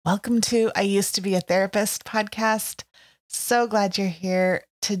Welcome to I Used to Be a Therapist podcast. So glad you're here.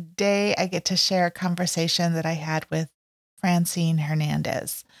 Today, I get to share a conversation that I had with Francine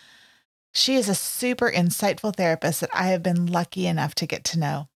Hernandez. She is a super insightful therapist that I have been lucky enough to get to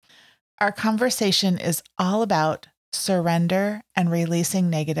know. Our conversation is all about surrender and releasing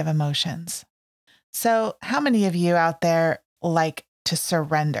negative emotions. So, how many of you out there like to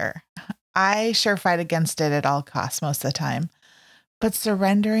surrender? I sure fight against it at all costs most of the time. But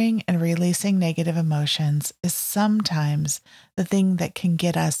surrendering and releasing negative emotions is sometimes the thing that can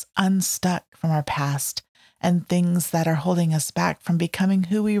get us unstuck from our past and things that are holding us back from becoming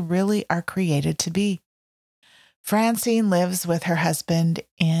who we really are created to be. Francine lives with her husband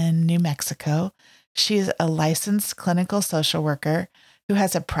in New Mexico. She's a licensed clinical social worker who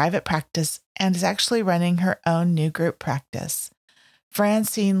has a private practice and is actually running her own new group practice.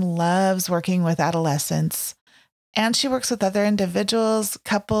 Francine loves working with adolescents, and she works with other individuals,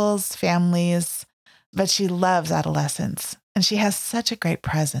 couples, families, but she loves adolescents and she has such a great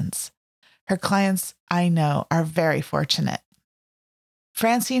presence. Her clients, I know, are very fortunate.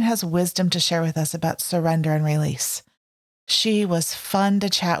 Francine has wisdom to share with us about surrender and release. She was fun to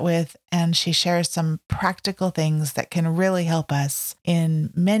chat with, and she shares some practical things that can really help us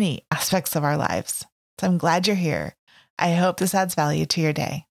in many aspects of our lives. So I'm glad you're here. I hope this adds value to your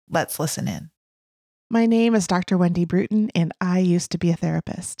day. Let's listen in. My name is Dr. Wendy Bruton, and I used to be a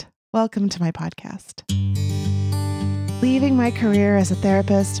therapist. Welcome to my podcast. Leaving my career as a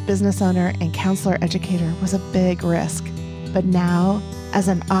therapist, business owner, and counselor educator was a big risk. But now, as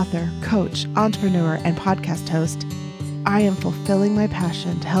an author, coach, entrepreneur, and podcast host, I am fulfilling my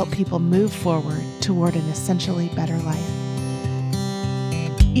passion to help people move forward toward an essentially better life.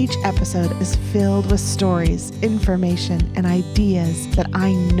 Each episode is filled with stories, information, and ideas that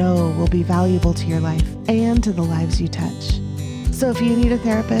I know will be valuable to your life and to the lives you touch. So if you need a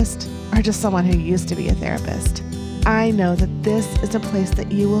therapist or just someone who used to be a therapist, I know that this is a place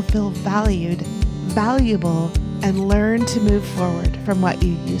that you will feel valued, valuable, and learn to move forward from what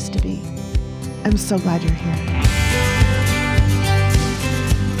you used to be. I'm so glad you're here.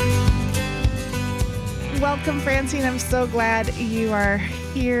 Welcome, Francine. I'm so glad you are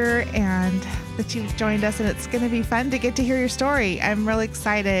here and that you've joined us, and it's going to be fun to get to hear your story. I'm really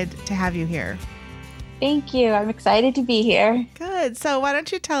excited to have you here. Thank you. I'm excited to be here. Good. So why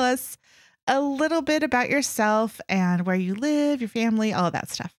don't you tell us a little bit about yourself and where you live, your family, all of that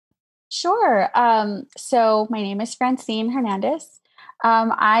stuff. Sure. So my name is Francine Hernandez.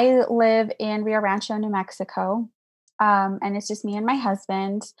 I live in Rio Rancho, New Mexico, and it's just me and my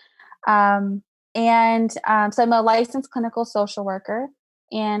husband. Um, so I'm a licensed clinical social worker,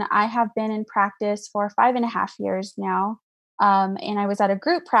 and I have been in practice for 5.5 years now. And I was at a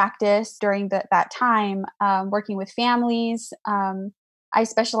group practice during that time, working with families. I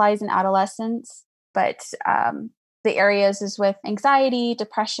specialize in adolescents, but the areas is with anxiety,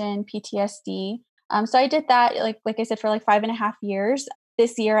 depression, PTSD. So I did that, like I said, for like 5.5 years.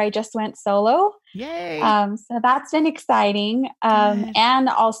 This year, I just went solo. Yay. So that's been exciting. Good. And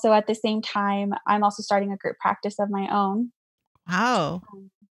also at the same time, I'm also starting a group practice of my own. Wow.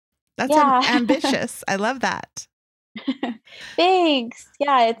 That's Yeah. ambitious. I love that. Thanks.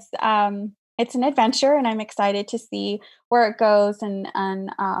 Yeah, it's an adventure, and I'm excited to see where it goes and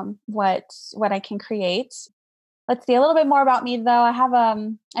what I can create. Let's see a little bit more about me though. I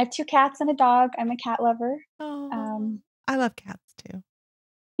have 2 cats and a dog. I'm a cat lover. Oh, Um, I love cats too.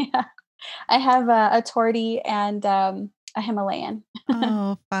 yeah. I have a tortie and a Himalayan.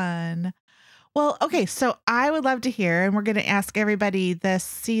 Oh, fun. Well, okay, so I would love to hear, and we're going to ask everybody this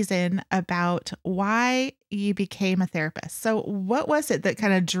season about why you became a therapist. So, what was it that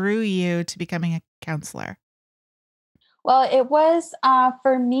kind of drew you to becoming a counselor? Well, it was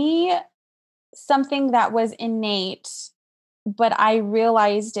for me something that was innate, but I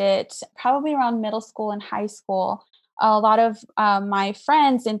realized it probably around middle school and high school. A lot of my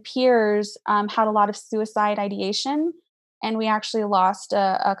friends and peers had a lot of suicide ideation, and we actually lost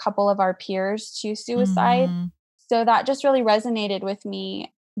a couple of our peers to suicide. Mhm. So that just really resonated with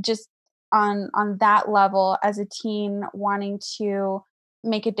me, just on that level as a teen, wanting to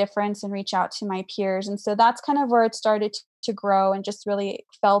make a difference and reach out to my peers. And so that's kind of where it started to grow and just really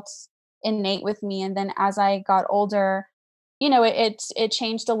felt innate with me. And then as I got older, it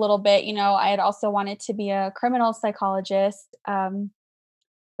changed a little bit. I had also wanted to be a criminal psychologist,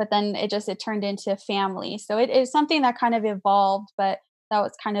 but then it turned into family. So it is something that kind of evolved, but that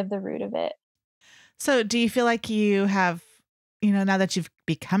was kind of the root of it. So, do you feel like you have, now that you've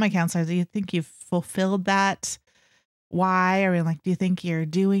become a counselor, do you think you've fulfilled that why? Or like, do you think you're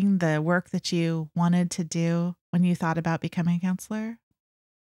doing the work that you wanted to do when you thought about becoming a counselor?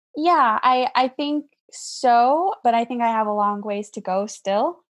 Yeah, I think so, but I think I have a long ways to go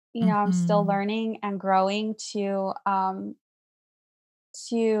still. I'm still Mhm. learning and growing to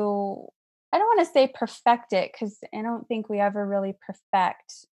I don't want to say perfect it because I don't think we ever really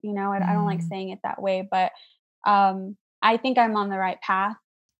perfect, I don't like Mm. saying it that way, but I think I'm on the right path.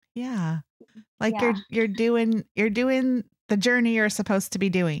 Yeah. Like Yeah. you're doing the journey you're supposed to be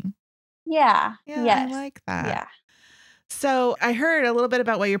doing. Yeah. Yeah, I Yes. like that. Yeah. So, I heard a little bit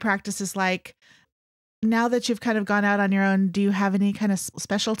about what your practice is like. Now that you've kind of gone out on your own, do you have any kind of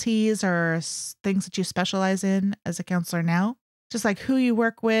specialties or things that you specialize in as a counselor now? Just like who you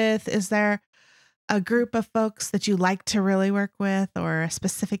work with, is there a group of folks that you like to really work with or a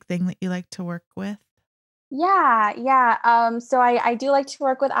specific thing that you like to work with? Yeah, yeah. So I do like to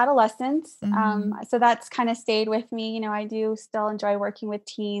work with adolescents. Mhm. So that's kind of stayed with me. I do still enjoy working with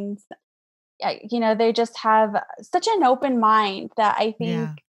teens. They just have such an open mind that I think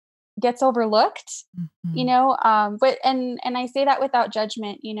Yeah. gets overlooked. Mhm. But I say that without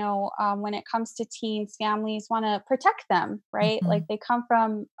judgment. When it comes to teens, families want to protect them, right? Like Mhm. they come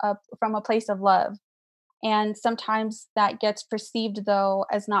from a place of love, and sometimes that gets perceived though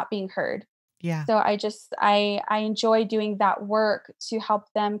as not being heard. Yeah. So I enjoy doing that work to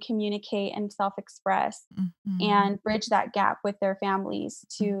help them communicate and self-express Mhm. and bridge that gap with their families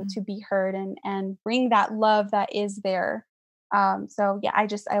to Mhm. be heard and bring that love that is there. So yeah,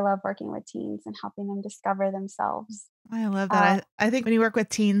 I love working with teens and helping them discover themselves. I love that. Uh, I think when you work with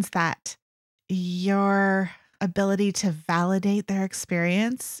teens that your ability to validate their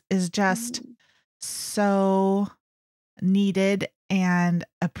experience is just mhm. so needed and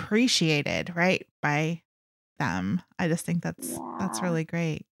appreciated, right, by them. I just think that's Yeah, really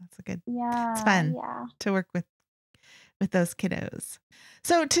great. It's yeah, fun yeah. to work with those kiddos.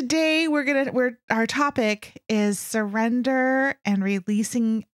 So today we're our topic is surrender and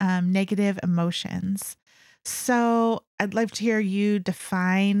releasing negative emotions. So I'd love to hear you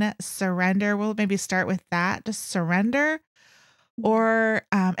define surrender. We'll maybe start with that, just surrender, Mhm. or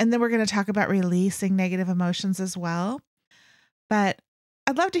and then we're going to talk about releasing negative emotions as well. But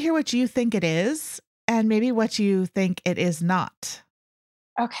I'd love to hear what you think it is and maybe what you think it is not.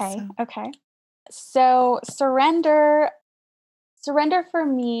 Okay, So, okay. So surrender for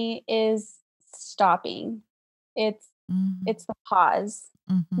me is stopping. It's mhm, it's the pause.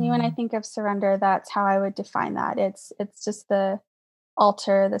 When I mhm, think of surrender, that's how I would define that. It's just the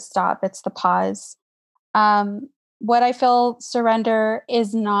alter, the stop, it's the pause. Um, what I feel surrender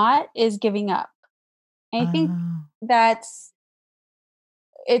is not is giving up. I think oh, that's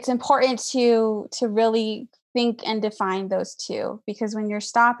it's important to really think and define those two because when you're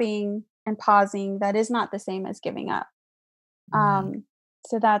stopping and pausing, that is not the same as giving up. right. Um,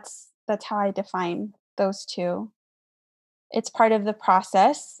 so that's how I define those two. It's part of the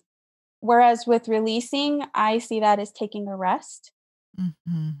process. Whereas with releasing, I see that as taking a rest.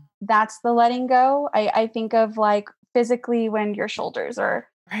 Mhm. That's the letting go. I think of like physically when your shoulders are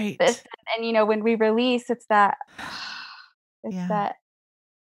this Right. and when we release, it's that it's Yeah. that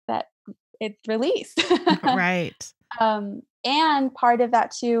it's release. Right. And part of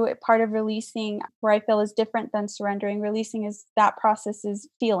that too, part of releasing where I feel is different than surrendering. Releasing is that process is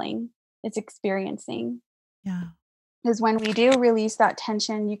feeling, it's experiencing. Yeah. Because when we do release that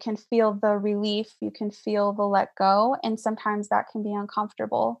tension, you can feel the relief, you can feel the let go, and sometimes that can be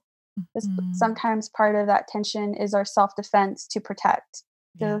uncomfortable. Mhm. Sometimes part of that tension is our self defense to protect.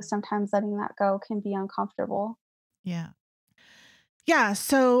 Yeah. So sometimes letting that go can be uncomfortable. Yeah. Yeah,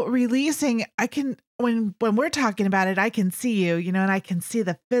 so releasing, I can when we're talking about it, I can see you, and I can see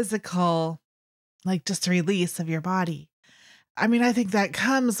the physical, like, just release of your body. I mean, I think that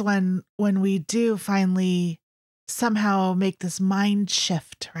comes when we do finally somehow make this mind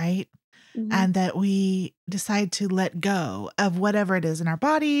shift, right? Hmm. And that we decide to let go of whatever it is in our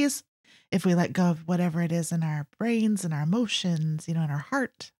bodies, if we let go of whatever it is in our brains and our emotions, in our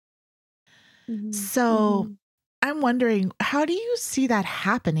heart. Hmm. So Hmm. I'm wondering, how do you see that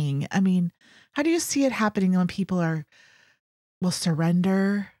happening? I mean, how do you see it happening when people will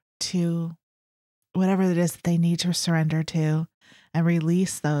surrender to whatever it is that they need to surrender to and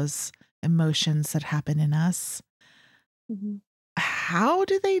release those emotions that happen in us? Hmm. How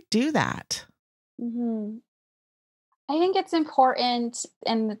do they do that? Hmm. I think it's important,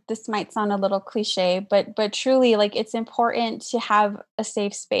 and this might sound a little cliche, but truly, like it's important to have a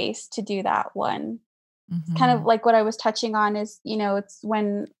safe space to do that one. It's kind of Mhm. like what I was touching on is, it's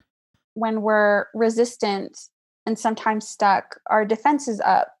when we're resistant and sometimes stuck, our defense is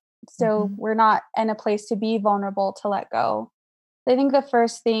up. So Mhm. we're not in a place to be vulnerable to let go. I think the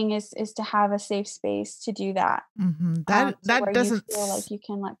first thing is to have a safe space to do that. That So that where you doesn't feel like you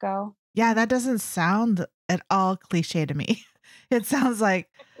can let go. yeah, that doesn't sound at all cliche to me. It sounds like,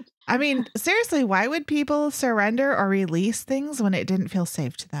 I mean, seriously, why would people surrender or release things when it didn't feel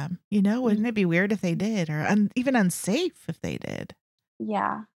safe to them? Wouldn't it be weird if they did, or even unsafe if they did?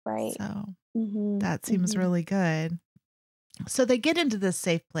 Yeah, right. So Mhm. that seems Mhm. really good. So they get into this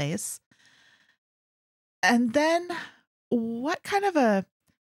safe place. And then what kind of a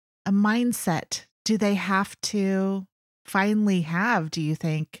mindset do they have to finally have, do you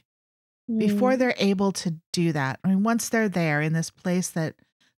think, before Mm. they're able to do that? I mean, once they're there in this place that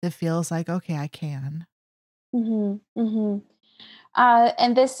feels like, okay, I can. Mhm. Mhm.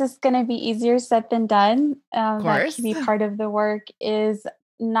 And this is gonna be easier said than done. Of That can course. be part of the work is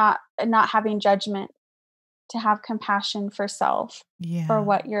not having judgment, to have compassion for self, for Yeah.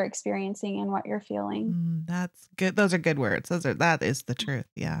 what you're experiencing and what you're feeling. That's good. Those are good words. That is the truth.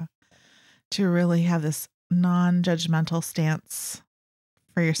 Yeah. To really have this non-judgmental stance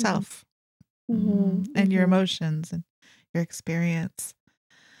for Mhm. yourself, Mhm. and your Mhm. emotions and your experience.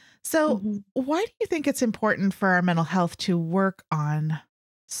 So, Mhm. why do you think it's important for our mental health to work on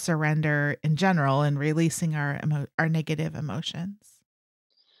surrender in general and releasing our negative emotions?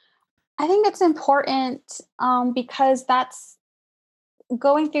 I think it's important, because that's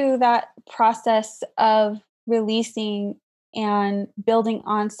going through that process of releasing and building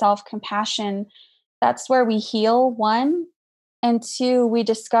on self compassion. That's where we heal, one, and two, we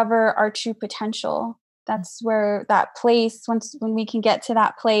discover our true potential. That's where that place, when we can get to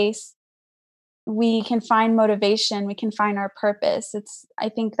that place, we can find motivation, we can find our purpose. I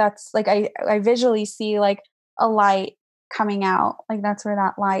think that's like I visually see like a light coming out. Like that's where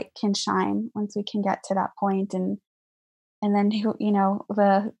that light can shine once we can get to that point. And then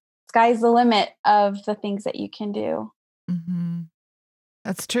the sky's the limit of the things that you can do. Mhm.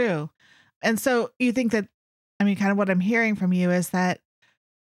 That's true. And so you think that, I mean, kind of what I'm hearing from you is that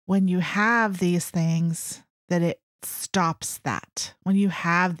when you have these things, that it stops that. When you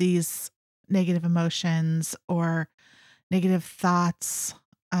have these negative emotions or negative thoughts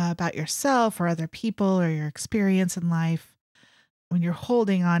about yourself or other people or your experience in life, when you're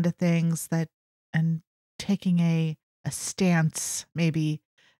holding on to things that and taking a stance maybe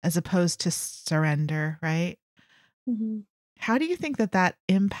as opposed to surrender, right? Mhm. How do you think that that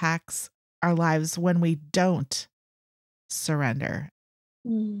impacts our lives when we don't surrender?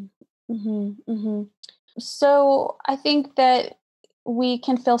 Mm. Mhm. Mhm. So I think that we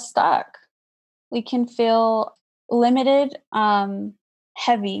can feel stuck. We can feel limited,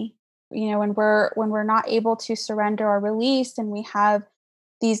 heavy. When we're not able to surrender or release, and we have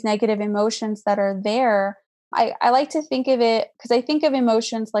these negative emotions that are there. I like to think of it because I think of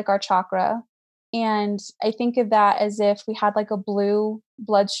emotions like our chakra. And I think of that as if we had like a blue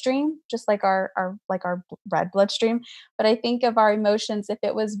bloodstream, just like our red bloodstream. But I think of our emotions if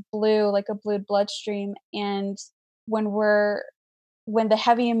it was blue, like a blue bloodstream. And when we're when the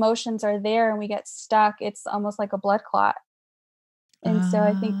heavy emotions are there and we get stuck, it's almost like a blood clot. And so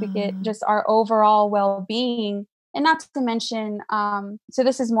I think we get Ah, just our overall well-being, and not to mention, so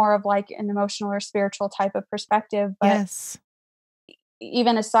this is more of like an emotional or spiritual type of perspective, but yes.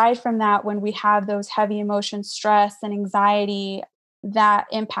 even aside from that, when we have those heavy emotions, stress and anxiety, that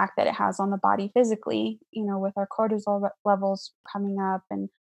impact that it has on the body physically, with our cortisol levels coming up and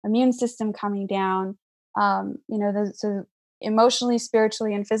immune system coming down, so emotionally,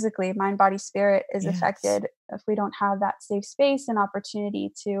 spiritually, and physically, mind, body, spirit is Yes. affected if we don't have that safe space and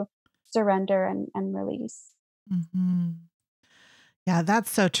opportunity to surrender and release. Mhm. Yeah,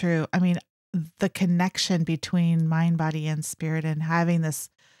 that's so true. I mean, the connection between mind, body, and spirit, and having this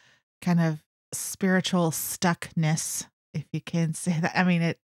kind of spiritual stuckness, if you can say that. I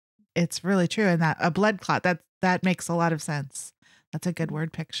mean, it's really true. And that a blood clot, that makes a lot of sense. That's a good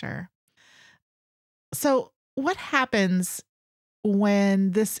word picture. So what happens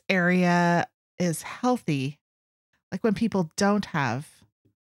when this area is healthy? Like when people don't have,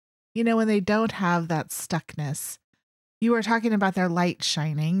 when they don't have that stuckness. You were talking about their light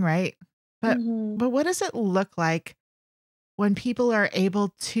shining, right? But Mhm. but what does it look like when people are able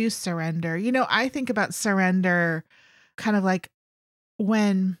to surrender? I think about surrender kind of like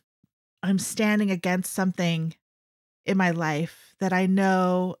when I'm standing against something in my life that I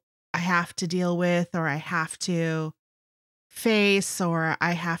know I have to deal with, or I have to face, or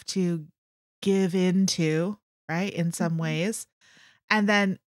I have to give into, right? In some Mhm. ways. And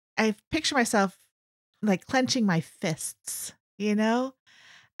then I picture myself like clenching my fists, you know?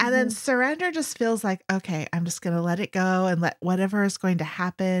 And then Mhm. surrender just feels like, okay, I'm just going to let it go and let whatever is going to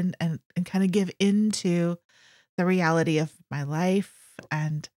happen and kind of give into the reality of my life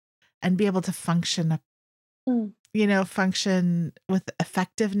and be able to function, Mm. function with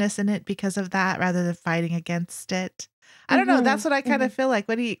effectiveness in it because of that rather than fighting against it. I don't know. That's Mhm. what I kind of Mhm. feel like.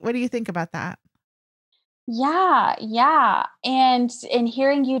 What do you think about that? Yeah, yeah. And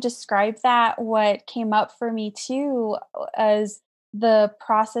hearing you describe that, what came up for me too as the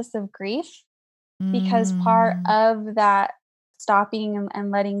process of grief, because part Mm, of that stopping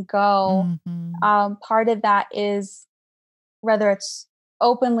and letting go, mhm. part of that is whether it's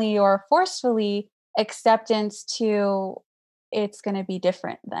openly or forcefully acceptance to it's going to be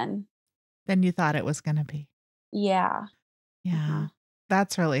different then. Than you thought it was gonna be. Yeah. Yeah. Uh-huh.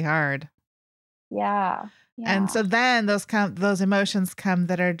 That's really hard. Yeah. And Yeah. so then those emotions come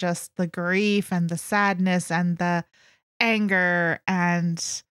that are just the grief and the sadness and the anger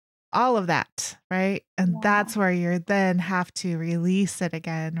and all of that, right? And Yeah. that's where you're then have to release it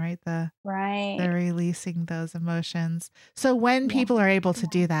again, right? The Right. releasing those emotions. So when Yeah. people are able to Yeah.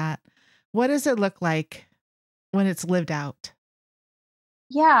 do that, what does it look like when it's lived out?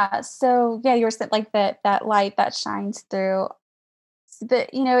 Yeah. So yeah, you were saying like that light that shines through.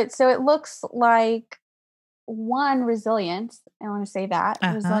 So it looks like one resilience. I want to say that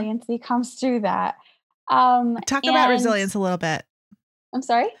Uh-huh. resiliency comes through that. Talk about And resilience a little bit. I'm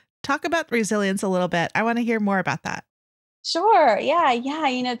sorry. Talk about resilience a little bit. I want to hear more about that. Sure. Yeah.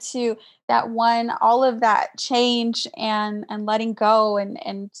 Yeah. To that one, all of that change and letting go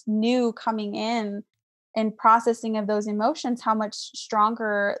and new coming in and processing of those emotions, how much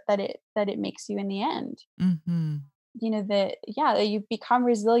stronger that it makes you in the end. Mhm. That yeah, that you become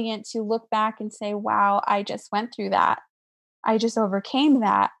resilient to look back and say, wow, I just went through that. I just overcame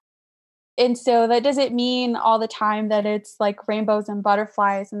that. And so that doesn't mean all the time that it's like rainbows and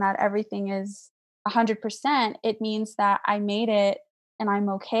butterflies and that everything is 100%. It means that I made it and I'm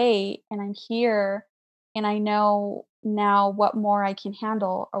okay and I'm here and I know now what more I can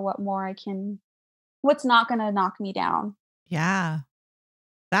handle or what's not going to knock me down. Yeah.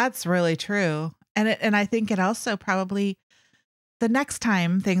 That's really true. And I think it also probably the next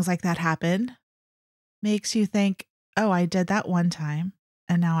time things like that happen makes you think, "Oh, I did that one time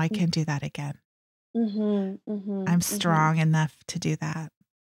and now I can do that again. Mhm. Mhm. I'm Mhm. strong enough to do that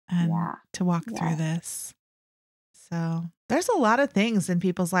and Yeah. to walk through Yes. this." So, there's a lot of things in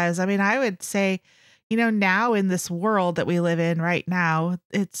people's lives. I mean, I would say, now in this world that we live in right now,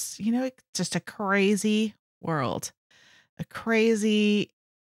 it's just a crazy world. A crazy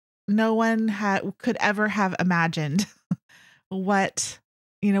no one could ever have imagined what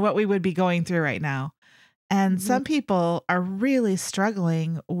what we would be going through right now. And Mhm. some people are really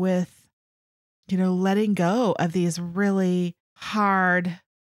struggling with, letting go of these really hard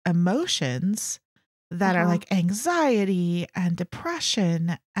emotions that are Uh-huh. like anxiety and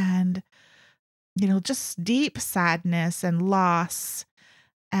depression and, just deep sadness and loss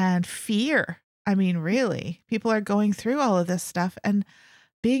and fear. I mean, really, people are going through all of this stuff and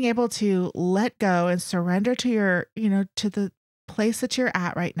being able to let go and surrender to to the place that you're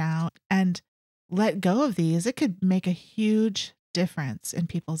at right now and let go of these, it could make a huge difference in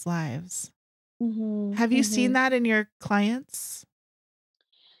people's lives. Mhm. Have you seen Mhm. that in your clients?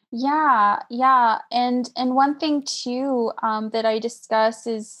 Yeah, yeah, and one thing too that I discuss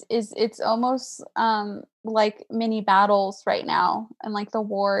is it's almost like mini battles right now, and like the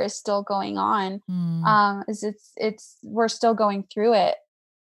war is still going on. Mm, Is it's we're still going through it.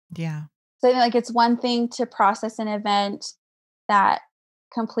 yeah. So I think like it's one thing to process an event that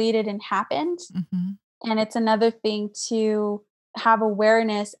completed and happened, Mhm. and it's another thing to have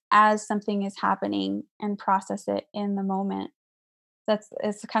awareness as something is happening and process it in the moment. That's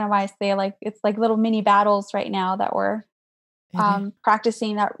it's kind of why I say, like, it's like little mini battles right now that we're, It is.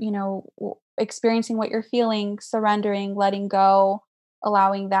 practicing that, experiencing what you're feeling, surrendering, letting go,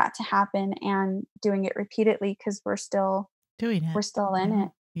 allowing that to happen, and doing it repeatedly because 'cause Doing we're it. still in Yeah.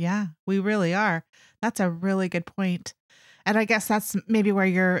 it. Yeah, we really are. That's a really good point. And I guess that's maybe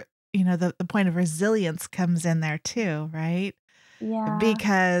where the point of resilience comes in there too, right? Yeah.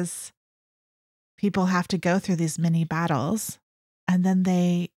 Because people have to go through these mini battles and then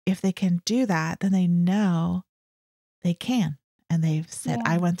if they can do that, then they know they can. And they've said,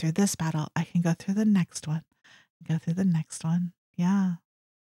 I Yeah. went through this battle. I can go through the next one, go through the next one. Yeah.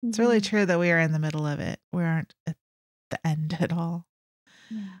 It's really Mhm. true that we are in the middle of it. We aren't at the end at all.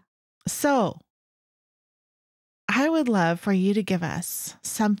 Yeah. So I would love for you to give us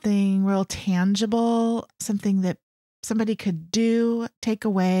something real tangible, something that somebody could do, take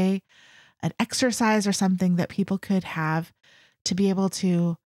away, an exercise or something that people could have to be able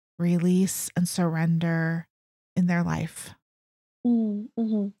to release and surrender in their life.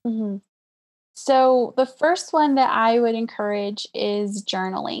 Mhm. Mhm. So the first one that I would encourage is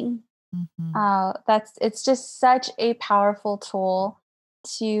journaling. Mhm. It's just such a powerful tool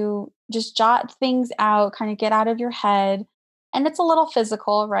to just jot things out, kind of get out of your head. And it's a little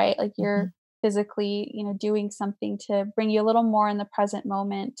physical, right? Like you're Mhm. physically, doing something to bring you a little more in the present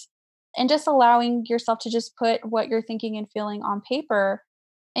moment and just allowing yourself to just put what you're thinking and feeling on paper.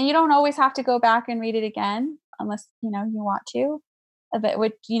 And you don't always have to go back and read it again unless, you want to. But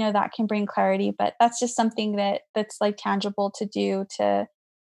which, that can bring clarity, but that's just something that's like tangible to do to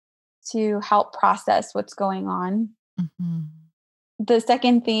help process what's going on. Mhm. The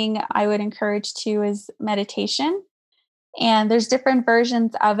second thing I would encourage too is meditation. And there's different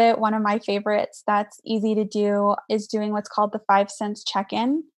versions of it. One of my favorites that's easy to do is doing what's called the 5 sense check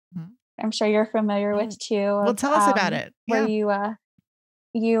in. Mhm. I'm sure you're familiar with Oh, too, well, of tell us about it. where Yeah.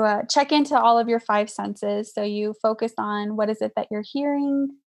 you check into all of your 5 senses. So you focus on what is it that you're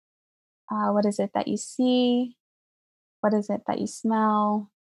hearing, what is it that you see, what is it that you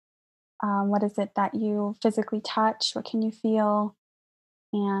smell, what is it that you physically touch, what can you feel,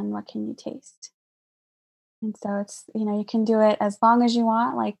 and what can you taste? And so you can do it as long as you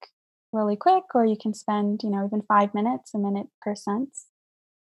want, like really quick, or you can spend, even 5 minutes, a minute per sense.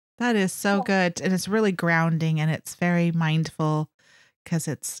 That is so Yeah. good, and it's really grounding, and it's very mindful because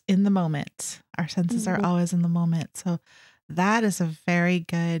it's in the moment. Our senses are Mhm. always in the moment, so that is a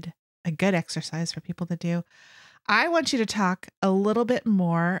good exercise for people to do. I want you to talk a little bit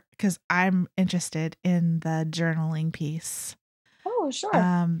more because 'cause I'm interested in the journaling piece. Oh, sure.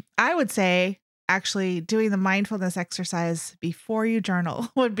 I would say actually doing the mindfulness exercise before you journal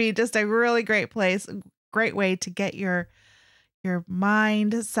would be just a really great way to get your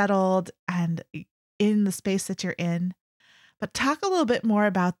mind settled and in the space that you're in. But talk a little bit more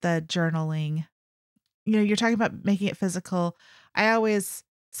about the journaling. You know, you're talking about making it physical. I always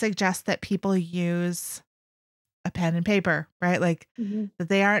suggest that people use a pen and paper, right? Like Mhm. that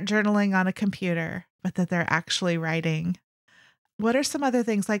they aren't journaling on a computer, but that they're actually writing. What are some other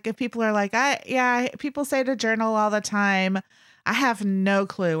things? Like if people are like, people say to journal all the time. I have no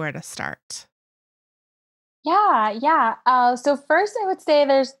clue where to start. Yeah, yeah. So first, I would say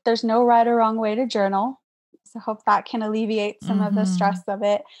there's no right or wrong way to journal. So hope that can alleviate some of the stress Mhm. of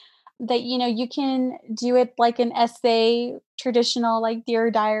it. That you can do it like an essay, traditional like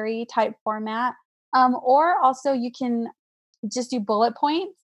dear diary type format, or also you can just do bullet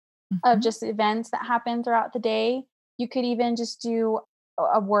points of Mhm. just events that happen throughout the day. You could even just do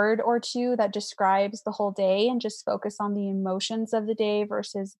a word or two that describes the whole day and just focus on the emotions of the day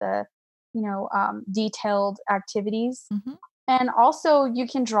versus the, detailed activities. Mhm. And also, you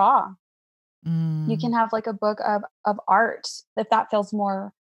can draw. You Mm. can have like a book of art if that feels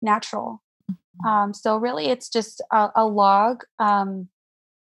more natural. Mhm. So really, it's just a log, and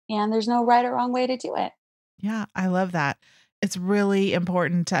there's no right or wrong way to do it. Yeah, I love that. It's really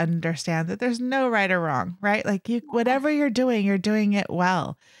important to understand that there's no right or wrong, right? Like Yeah. whatever you're doing it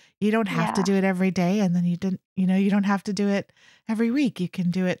well. You don't have to Yeah. do it every day and then you don't have to do it every week. You can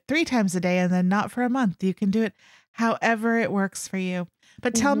do it 3 times a day and then not for a month. You can do it however it works for you.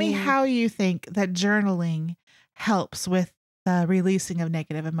 But tell me Mhm. how you think that journaling helps with the releasing of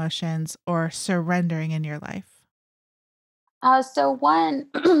negative emotions or surrendering in your life. So one,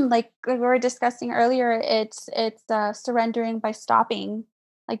 like we were discussing earlier, it's surrendering by stopping.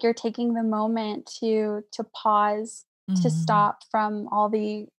 Like you're taking the moment to pause, to Mm. stop from all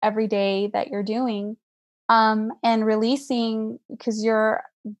the everyday that you're doing, and releasing because you're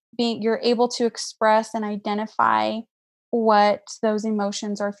able to express and identify what those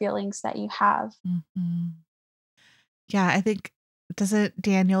emotions or feelings that you have. Mhm. Yeah, I think doesn't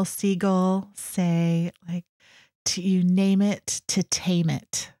Daniel Siegel say, like, to you name it to tame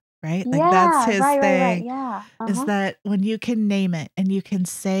it, right? Like, that's Yeah, his right. thing, Yeah. is Uh-huh. that when you can name it and you can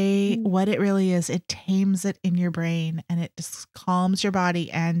say Mhm. what it really is, it tames it in your brain and it just calms your body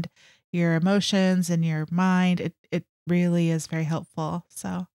and your emotions and your mind. It really is very helpful.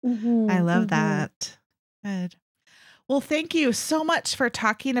 So, I Mhm. love Mhm. that. Good. Well, thank you so much for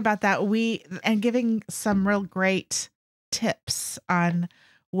talking about that. And giving some real great tips on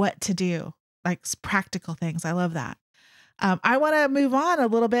what to do, like practical things. I love that. I want to move on a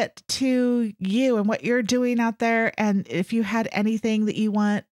little bit to you and what you're doing out there. And if you had anything that you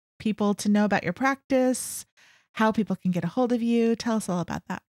want people to know about your practice, how people can get a hold of you, tell us all about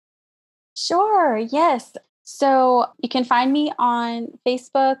that. Sure, yes. So you can find me on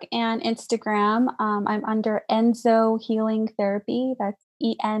Facebook and Instagram. I'm under Enzo Healing Therapy. That's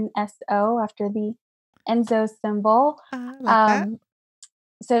ENSO after the Enzo symbol. I like that. Um,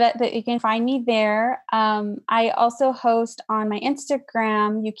 that you can find me there. I also host on my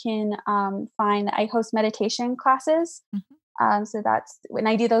Instagram. You can I host meditation classes. Mhm, So that's when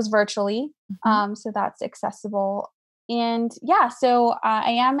I do those virtually. mhm. So that's accessible. And yeah, so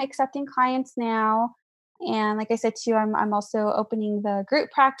I am accepting clients now. And like I said too, I'm also opening the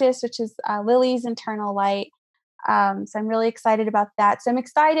group practice, which is Lily's Internal Light. So I'm really excited about that. So I'm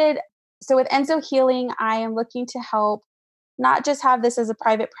excited. So with Enzo Healing, I am looking to help not just have this as a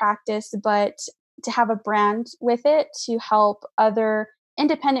private practice, but to have a brand with it to help other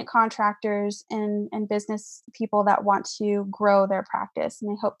independent contractors and business people that want to grow their practice.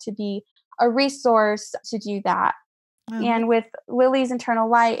 And I hope to be a resource to do that. Oh, And with Lily's Internal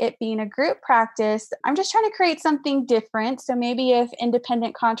Light, it being a group practice, I'm just trying to create something different. So maybe if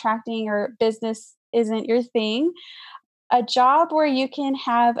independent contracting or business isn't your thing, a job where you can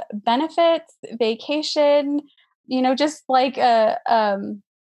have benefits, vacation, just like I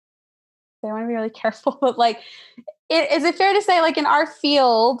want to be really careful, but like, is it fair to say, like in our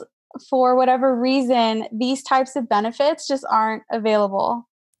field, for whatever reason, these types of benefits just aren't available?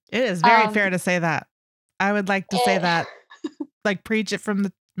 it is very Um, fair to say that. I would like to say it, that, like preach it from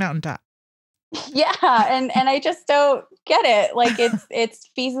the mountaintop. yeah, and I just don't get it. Like it's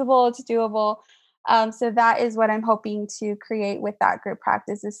feasible, it's doable. So that is what I'm hoping to create with that group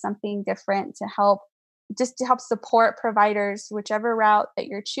practice is something different to help support providers, whichever route that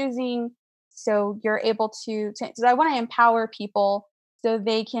you're choosing. So you're able so I want to empower people so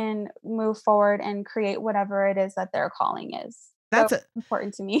they can move forward and create whatever it is that their calling is. So That's a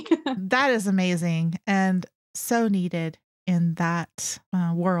important to me. that is amazing and so needed in that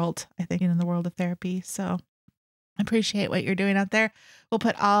world, I think, in the world of therapy. So I appreciate what you're doing out there. We'll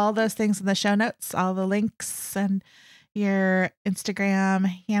put all those things in the show notes, all the links and your Instagram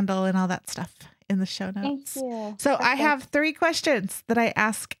handle and all that stuff in the show Thank notes. you. So I Perfect. have 3 questions that I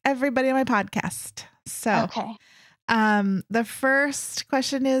ask everybody on my podcast. So, Okay. the first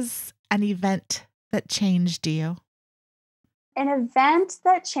question is an event that changed you. An event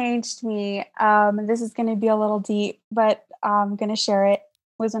that changed me, this is gonna be a little deep, but I'm gonna share it,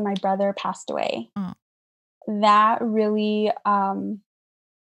 was when my brother passed away. Oh, That really,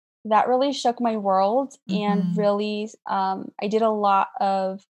 that really shook my world and mhm. really, I did a lot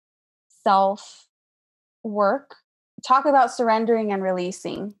of self work. Talk about surrendering and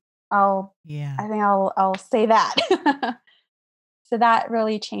releasing. Yeah. I'll say that. So that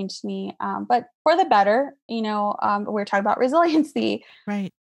really changed me, but for the better, we were talking about resiliency.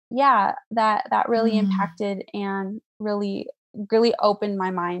 Right. Yeah, that really Mm, impacted and really opened my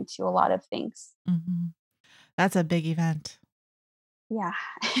mind to a lot of things. mhm. That's a big event. Yeah.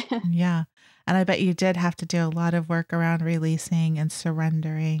 Yeah. And I bet you did have to do a lot of work around releasing and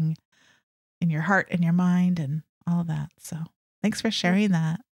surrendering in your heart and your mind and all of that. So thanks for Yeah. sharing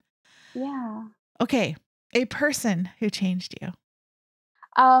that. Yeah. Okay. A person who changed you.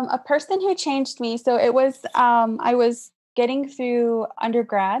 A person who changed me, so it was, I was getting through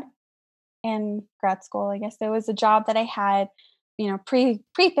undergrad and grad school, I guess. There was a job that I had,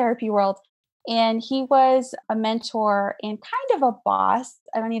 pre-therapy world, and he was a mentor and kind of a boss.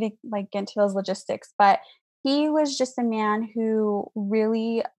 I don't need to like get into those logistics, but he was just a man who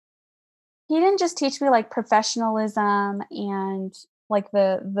really he didn't just teach me like professionalism and like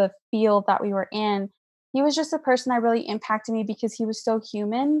the field that we were in. He was just a person that really impacted me because he was so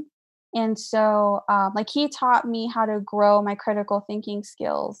human. And so like he taught me how to grow my critical thinking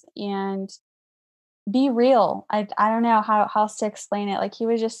skills and be real. I don't know how else to explain it. Like he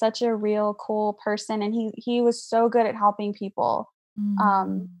was just such a real cool person and he was so good at helping people.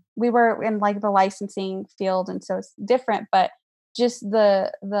 Mm, We were in like the licensing field and so it's different, but just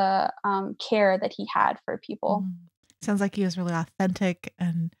the care that he had for people. mm. Sounds like he was really authentic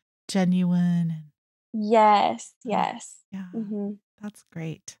and genuine. And Yes, oh, yes. yeah, Hmm. that's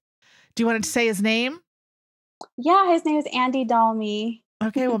great. Do you want to say his name? Yeah, his name is Andy Dalmy.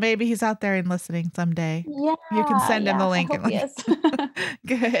 Okay, well, maybe he's out there and listening someday. You can Yeah, send him the yeah. I link and hope he like, is.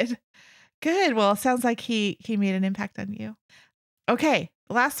 good, good. Well, it sounds like he made an impact on you. Okay,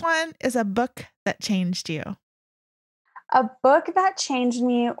 last one is a book that changed you. A book that changed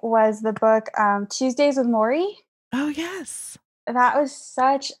me was the book Tuesdays with Maury. Oh, yes. That was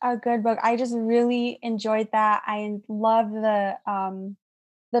such a good book. I just really enjoyed that. I love the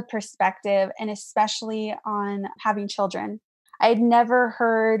perspective and especially on having children. I had never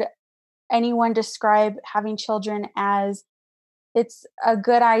heard anyone describe having children as it's a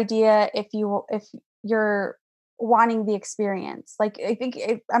good idea if you're wanting the experience. Like I think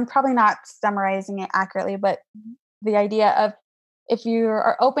I'm probably not summarizing it accurately, but the idea of if you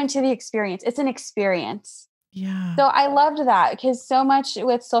are open to the experience, it's an experience. Yeah. So I loved that because so much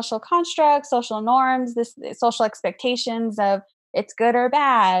with social constructs, social norms, this social expectations of it's good or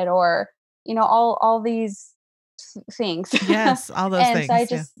bad, or all these things. Yes, all those And so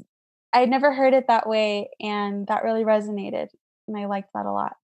things. Yeah. I'd never heard it that way, and that really resonated, and I liked that a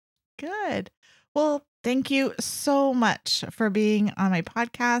lot. Good. Well, thank you so much for being on my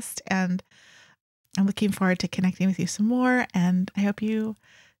podcast. And I'm looking forward to connecting with you some more. And I hope you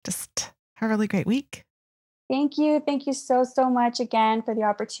just have a really great week. Thank you. Thank you so, so much again for the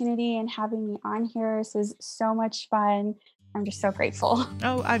opportunity and having me on here. This is so much fun. I'm just so grateful.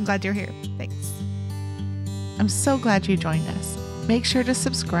 Oh, I'm glad you're here. Thanks. I'm so glad you joined us. Make sure to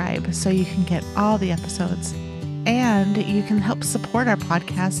subscribe so you can get all the episodes. And you can help support our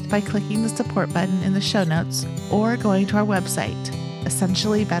podcast by clicking the support button in the show notes or going to our website,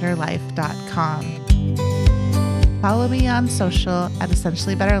 essentiallybetterlife.com. Follow me on social at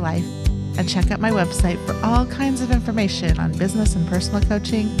Essentially Better Life and check out my website for all kinds of information on business and personal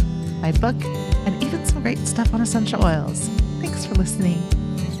coaching, my book, and even some great stuff on essential oils. Thanks for listening.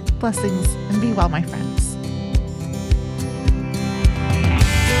 Blessings and be well, my friends.